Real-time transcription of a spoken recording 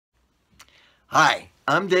Hi,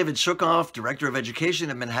 I'm David Shookoff, Director of Education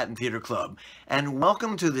at Manhattan Theater Club, and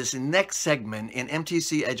welcome to this next segment in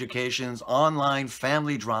MTC Education's online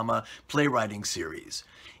family drama playwriting series.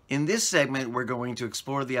 In this segment, we're going to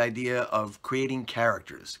explore the idea of creating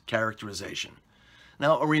characters, characterization.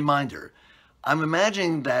 Now, a reminder, I'm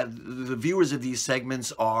imagining that the viewers of these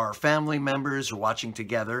segments are family members who are watching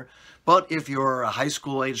together, but if you're a high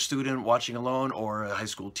school age student watching alone or a high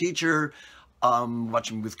school teacher,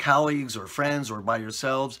 watching with colleagues or friends or by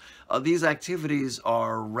yourselves, these activities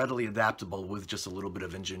are readily adaptable with just a little bit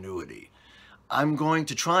of ingenuity. I'm going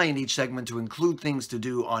to try in each segment to include things to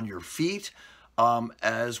do on your feet,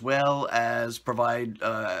 as well as provide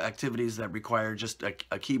activities that require just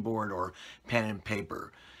a keyboard or pen and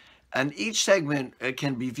paper. And each segment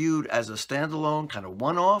can be viewed as a standalone, kind of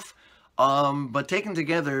one-off, but taken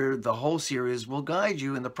together, the whole series will guide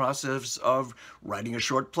you in the process of writing a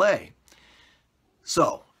short play.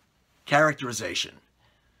 So, characterization.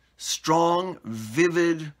 Strong,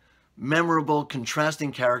 vivid, memorable,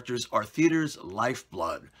 contrasting characters are theater's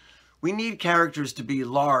lifeblood. We need characters to be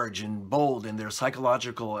large and bold in their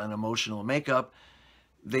psychological and emotional makeup.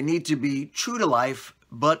 They need to be true to life,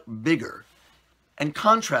 but bigger. And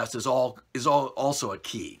contrast is also a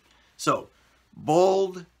key. So,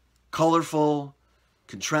 bold, colorful,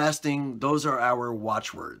 contrasting, those are our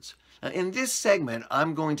watchwords. In this segment,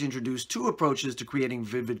 I'm going to introduce two approaches to creating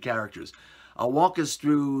vivid characters. I'll walk us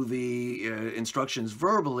through the instructions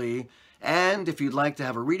verbally, and if you'd like to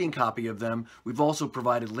have a reading copy of them, we've also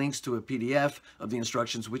provided links to a PDF of the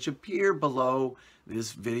instructions which appear below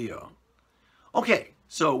this video. Okay,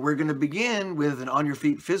 so we're going to begin with an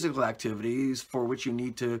on-your-feet physical activities for which you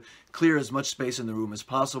need to clear as much space in the room as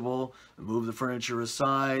possible, move the furniture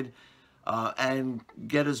aside, and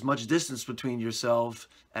get as much distance between yourself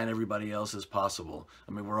and everybody else as possible.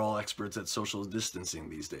 I mean, we're all experts at social distancing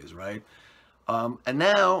these days, right? And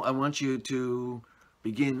now I want you to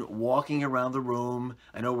begin walking around the room.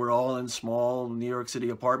 I know we're all in small New York City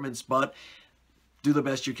apartments, but do the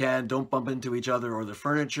best you can. Don't bump into each other or the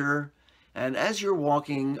furniture. And as you're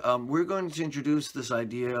walking, we're going to introduce this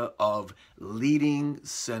idea of leading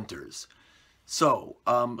centers. So,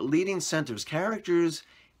 leading centers, characters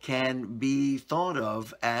can be thought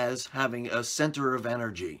of as having a center of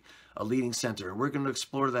energy, a leading center. And we're going to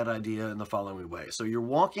explore that idea in the following way. So you're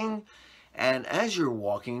walking, and as you're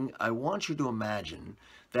walking, I want you to imagine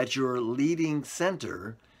that your leading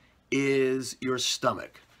center is your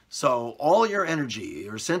stomach. So all your energy,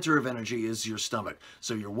 your center of energy is your stomach.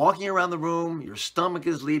 So you're walking around the room, your stomach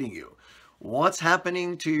is leading you. What's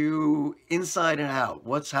happening to you inside and out?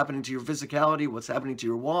 What's happening to your physicality? What's happening to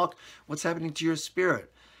your walk? What's happening to your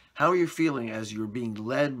spirit? How are you feeling as you're being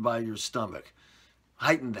led by your stomach?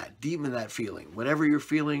 Heighten that, deepen that feeling. Whatever you're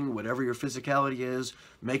feeling, whatever your physicality is,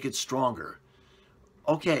 make it stronger.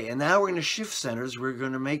 Okay, and now we're going to shift centers. We're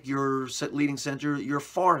going to make your leading center your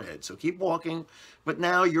forehead. So keep walking, but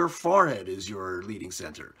now your forehead is your leading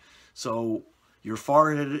center. So your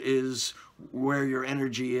forehead is where your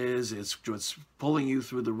energy is. It's what's pulling you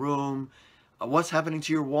through the room. What's happening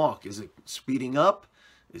to your walk? Is it speeding up?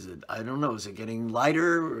 Is it, I don't know, is it getting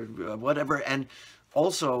lighter or whatever? And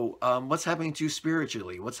also, what's happening to you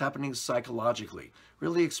spiritually? What's happening psychologically?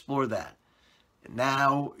 Really explore that.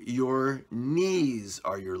 Now, your knees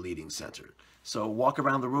are your leading center. So walk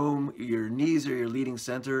around the room, your knees are your leading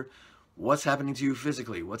center. What's happening to you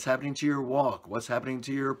physically? What's happening to your walk? What's happening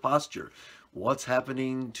to your posture? What's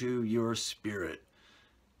happening to your spirit?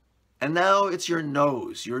 And now it's your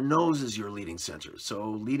nose. Your nose is your leading center.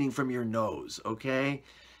 So leading from your nose, okay?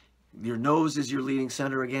 Your nose is your leading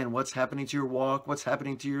center. Again, what's happening to your walk? What's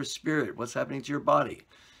happening to your spirit? What's happening to your body?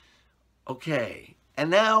 Okay, and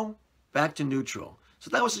now back to neutral. So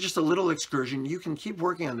that was just a little excursion. You can keep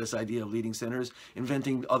working on this idea of leading centers,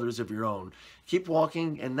 inventing others of your own. Keep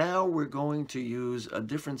walking, and now we're going to use a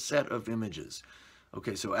different set of images.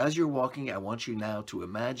 Okay, so as you're walking, I want you now to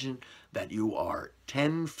imagine that you are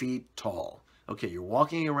 10 feet tall. Okay, you're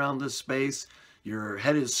walking around this space. Your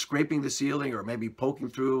head is scraping the ceiling or maybe poking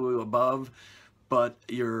through above, but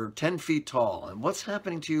you're 10 feet tall. And what's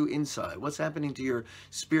happening to you inside? What's happening to your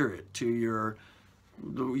spirit, to your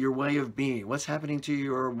way of being? What's happening to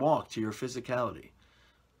your walk, to your physicality?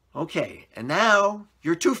 Okay, and now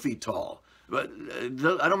you're 2 feet tall. But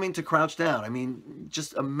I don't mean to crouch down. I mean,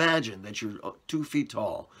 just imagine that you're 2 feet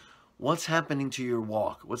tall. What's happening to your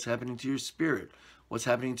walk? What's happening to your spirit? What's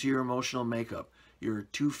happening to your emotional makeup? You're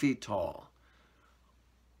 2 feet tall.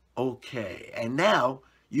 Okay, and now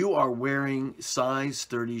you are wearing size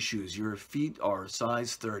 30 shoes. Your feet are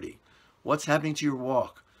size 30. What's happening to your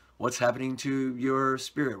walk? What's happening to your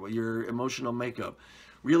spirit, your emotional makeup?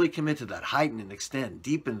 Really commit to that. Heighten and extend.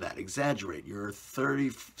 Deepen that. Exaggerate. Your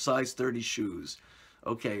size 30 shoes.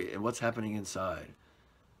 Okay, and what's happening inside?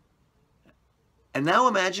 And now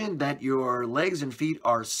imagine that your legs and feet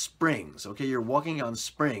are springs. Okay, you're walking on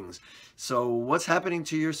springs. So what's happening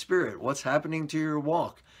to your spirit? What's happening to your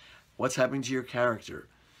walk? What's happening to your character?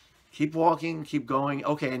 Keep walking, keep going.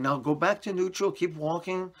 Okay, now go back to neutral, keep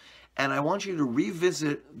walking. And I want you to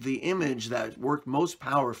revisit the image that worked most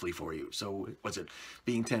powerfully for you. So was it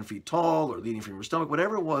being 10 feet tall or leading from your stomach?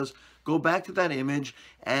 Whatever it was, go back to that image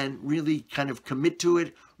and really kind of commit to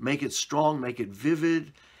it. Make it strong, make it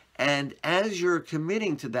vivid. And as you're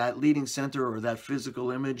committing to that leading center or that physical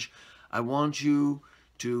image, I want you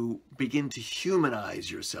to begin to humanize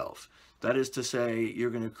yourself. That is to say,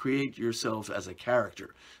 you're going to create yourself as a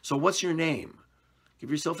character. So what's your name?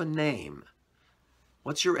 Give yourself a name.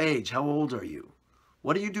 What's your age? How old are you?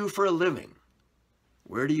 What do you do for a living?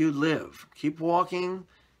 Where do you live? Keep walking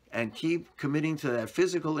and keep committing to that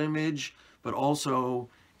physical image, but also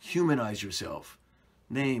humanize yourself.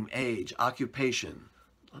 Name, age, occupation,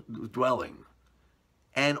 dwelling.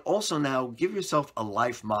 And also now give yourself a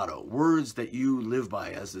life motto, words that you live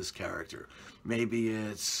by as this character. Maybe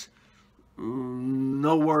it's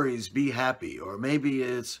no worries, be happy. Or maybe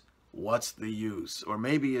it's what's the use? Or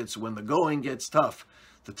maybe it's when the going gets tough,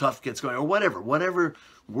 the tough gets going, or whatever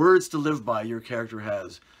words to live by your character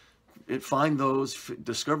has. Find those,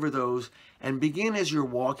 discover those, and begin as you're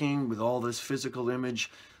walking with all this physical image.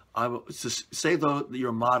 I will say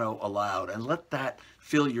your motto aloud and let that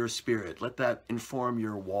fill your spirit. Let that inform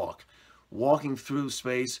your walk. Walking through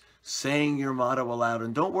space, saying your motto aloud,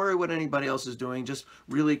 and don't worry what anybody else is doing. Just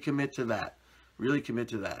really commit to that. Really commit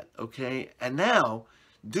to that. Okay? And now,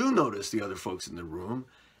 do notice the other folks in the room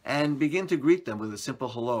and begin to greet them with a simple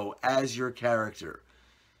hello as your character.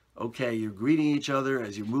 Okay, you're greeting each other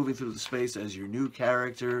as you're moving through the space as your new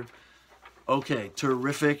character. Okay,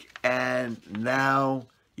 terrific. And now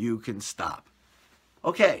you can stop.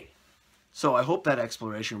 Okay, so I hope that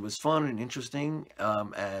exploration was fun and interesting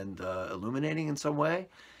and illuminating in some way.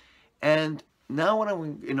 And now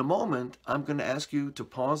in a moment, I'm going to ask you to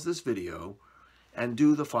pause this video and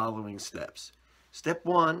do the following steps. Step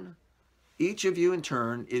 1, each of you in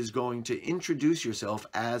turn is going to introduce yourself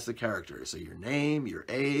as the character. So your name, your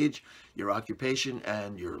age, your occupation,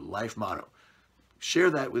 and your life motto. Share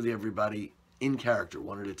that with everybody in character,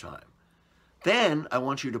 one at a time. Then I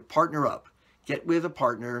want you to partner up. Get with a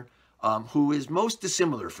partner who is most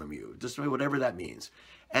dissimilar from you, just whatever that means.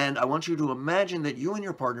 And I want you to imagine that you and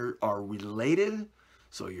your partner are related.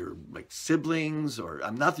 So you're like siblings, or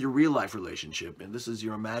not your real life relationship, and this is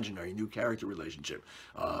your imaginary new character relationship.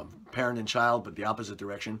 Parent and child, but the opposite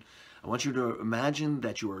direction. I want you to imagine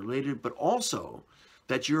that you are related, but also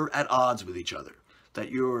that you're at odds with each other. That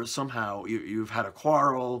you're somehow, you've had a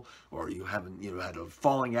quarrel, or you haven't, had a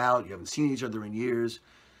falling out, you haven't seen each other in years.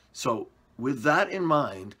 So with that in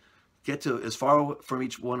mind, get to as far from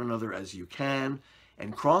each one another as you can,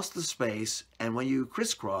 and cross the space, and when you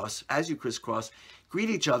crisscross, greet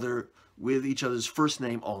each other with each other's first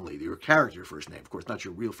name only, your character first name, of course, not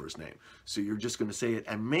your real first name. So you're just going to say it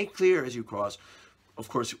and make clear as you cross, of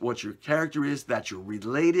course, what your character is, that you're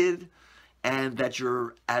related, and that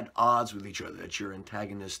you're at odds with each other, that you're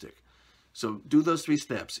antagonistic. So do those 3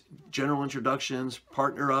 steps: general introductions,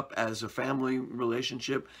 partner up as a family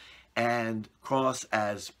relationship, and cross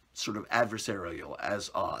as sort of adversarial, as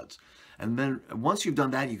odds. And then once you've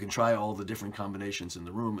done that, you can try all the different combinations in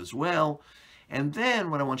the room as well. And then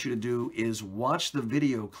what I want you to do is watch the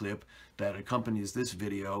video clip that accompanies this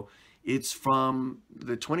video. It's from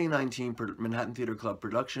the 2019 Manhattan Theater Club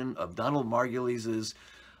production of Donald Margulies'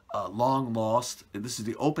 Long Lost. This is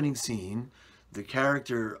the opening scene. The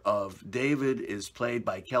character of David is played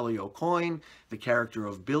by Kelly O'Coin. The character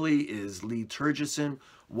of Billy is Lee Turgison.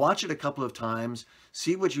 Watch it a couple of times,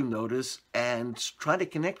 see what you notice, and try to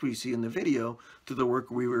connect what you see in the video to the work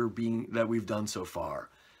that we've done so far.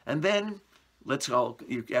 And then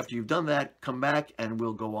after you've done that, come back and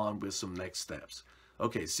we'll go on with some next steps.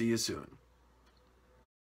 Okay, see you soon.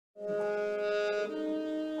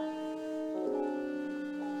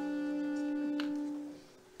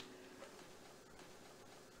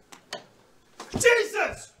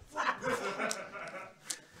 Jesus!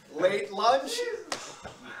 Late lunch?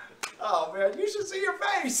 Oh man, you should see your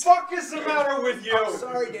face! Fuck is the matter with you? I'm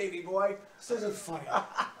sorry, Davey boy. This isn't funny.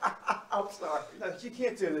 I'm sorry. No, you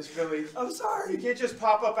can't do this, Billy. I'm sorry. You can't just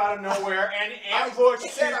pop up out of nowhere and ambush I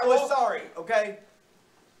said I was sorry, okay?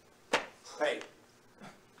 Hey,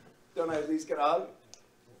 don't I at least get a hug?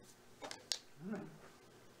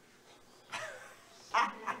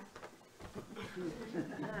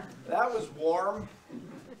 That was warm.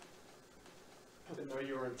 I didn't know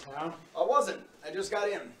you were in town. I wasn't. I just got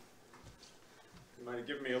in. You might have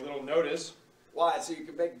given me a little notice. Why? So you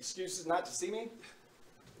could make excuses not to see me?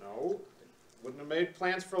 No. Wouldn't have made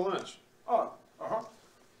plans for lunch. Oh,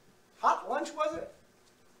 hot lunch, was it?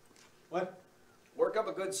 What? Work up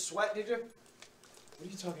a good sweat, did you? What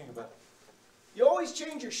are you talking about? You always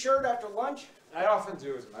change your shirt after lunch? I often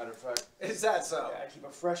do, as a matter of fact. Is that so? Yeah, I keep a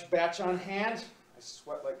fresh batch on hand. I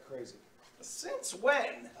sweat like crazy. Since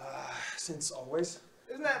when? Since always.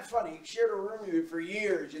 Isn't that funny? Shared a room with you for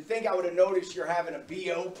years. You'd think I would have noticed you're having a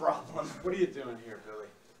BO problem. What are you doing here, Billy?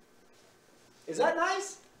 Is that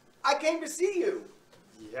nice? I came to see you.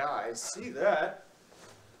 Yeah, I see that.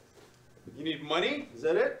 You need money? Is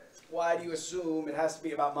that it? Why do you assume it has to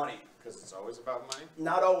be about money? Because it's always about money.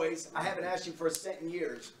 Not always. I haven't asked you for a cent in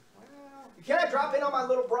years. Well, Can I drop in on my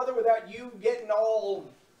little brother without you getting all...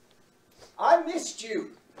 I missed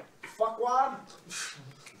you, fuckwad.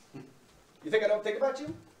 You think I don't think about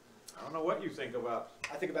you? I don't know what you think about.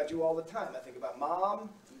 I think about you all the time. I think about Mom and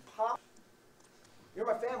Pop. You're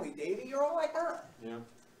my family, Davey. You're all I got. Yeah.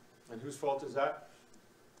 And whose fault is that?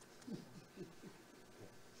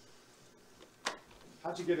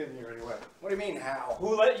 How'd you get in here anyway? What do you mean, how?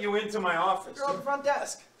 Who let you into my office? You're on the front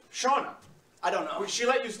desk. Shauna. I don't know. Would she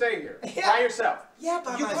let you stay here? Yeah. By yourself? Yeah,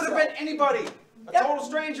 by You myself. could have been anybody. A Yeah. total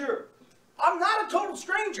stranger. I'm not a total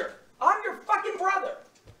stranger. I'm your fucking brother.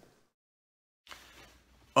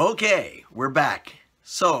 Okay, we're back.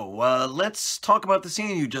 So, let's talk about the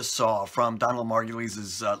scene you just saw from Donald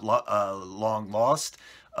Margulies' Long Lost,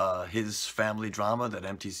 his family drama that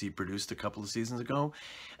MTC produced a couple of seasons ago.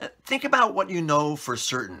 Think about what you know for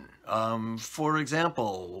certain. For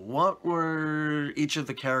example, what were each of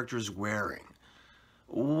the characters wearing?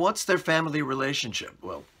 What's their family relationship?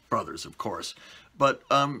 Well, brothers, of course. But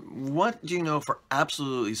what do you know for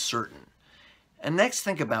absolutely certain? And next,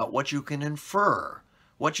 think about what you can infer.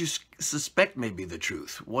 What you suspect may be the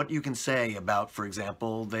truth, what you can say about, for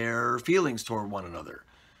example, their feelings toward one another.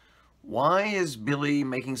 Why is Billy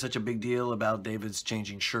making such a big deal about David's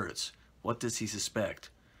changing shirts? What does he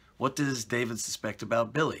suspect? What does David suspect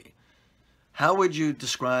about Billy? How would you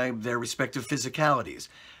describe their respective physicalities?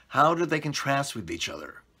 How do they contrast with each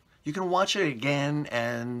other? You can watch it again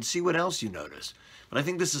and see what else you notice. But I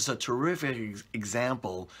think this is a terrific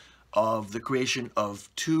example of the creation of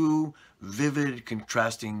two vivid,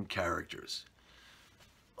 contrasting characters.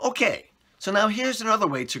 Okay, so now here's another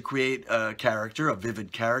way to create a character, a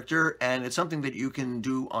vivid character, and it's something that you can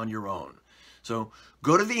do on your own. So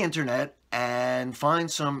go to the internet and find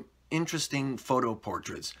some interesting photo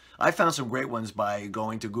portraits. I found some great ones by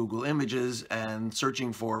going to Google Images and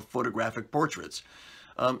searching for photographic portraits.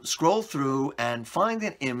 Scroll through and find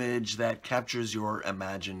an image that captures your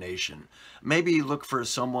imagination. Maybe look for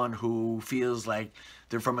someone who feels like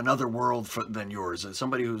they're from another world than yours,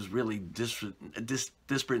 somebody who's really disparate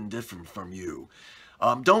and different from you.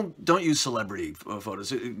 Don't use celebrity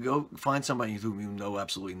photos. Go find somebody whom you know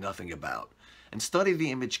absolutely nothing about and study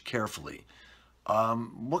the image carefully.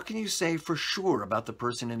 What can you say for sure about the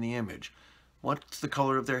person in the image? What's the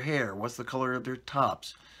color of their hair? What's the color of their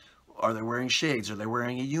tops? Are they wearing shades? Are they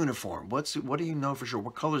wearing a uniform? What do you know for sure?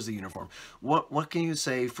 What color is the uniform? What can you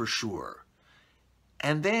say for sure?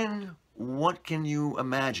 And then what can you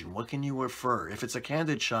imagine? What can you infer? If it's a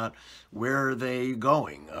candid shot, where are they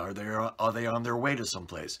going? Are they on their way to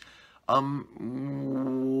someplace?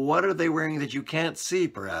 What are they wearing that you can't see,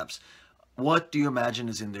 perhaps? What do you imagine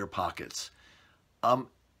is in their pockets? And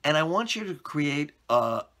I want you to create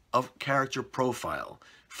a character profile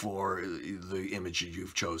for the image that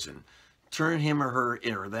you've chosen. Turn him or her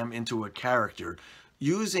or them into a character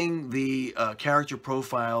using the character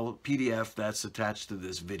profile PDF that's attached to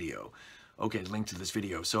this video. Okay, link to this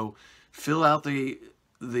video. So fill out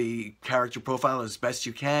the character profile as best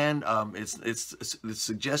you can. It's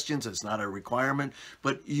suggestions. It's not a requirement,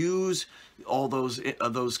 but use all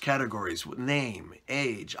those categories: name,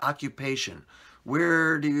 age, occupation.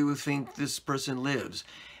 Where do you think this person lives?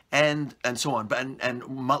 And so on, and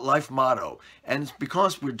life motto. And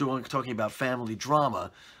because we're talking about family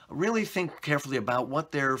drama, really think carefully about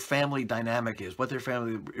what their family dynamic is, what their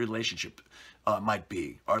family relationship might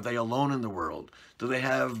be. Are they alone in the world? Do they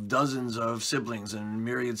have dozens of siblings and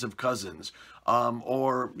myriads of cousins?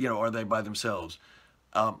 Or, are they by themselves?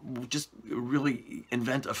 Just really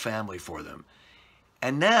invent a family for them.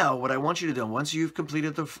 And now, what I want you to do, once you've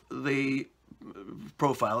completed the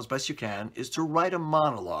profile as best you can, is to write a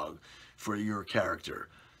monologue for your character.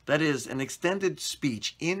 That is, an extended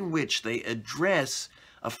speech in which they address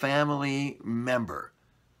a family member,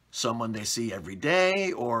 someone they see every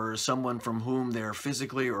day, or someone from whom they're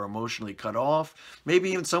physically or emotionally cut off,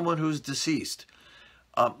 maybe even someone who's deceased.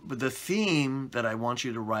 But the theme that I want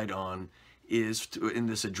you to write on is, in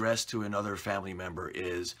this address to another family member,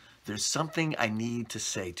 is there's something I need to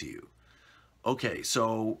say to you. Okay,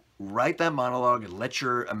 so write that monologue and let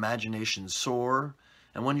your imagination soar.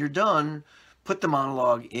 And when you're done, put the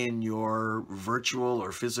monologue in your virtual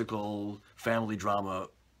or physical family drama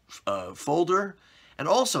folder. And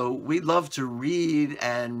also, we'd love to read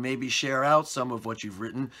and maybe share out some of what you've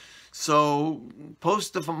written. So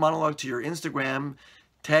post the monologue to your Instagram,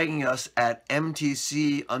 tagging us at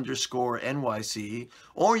MTC_NYC,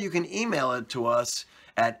 or you can email it to us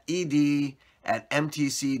at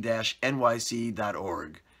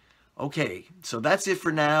ed@mtc-nyc.org. Okay, so that's it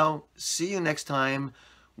for now. See you next time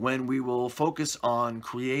when we will focus on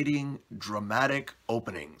creating dramatic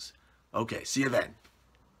openings. Okay, see you then.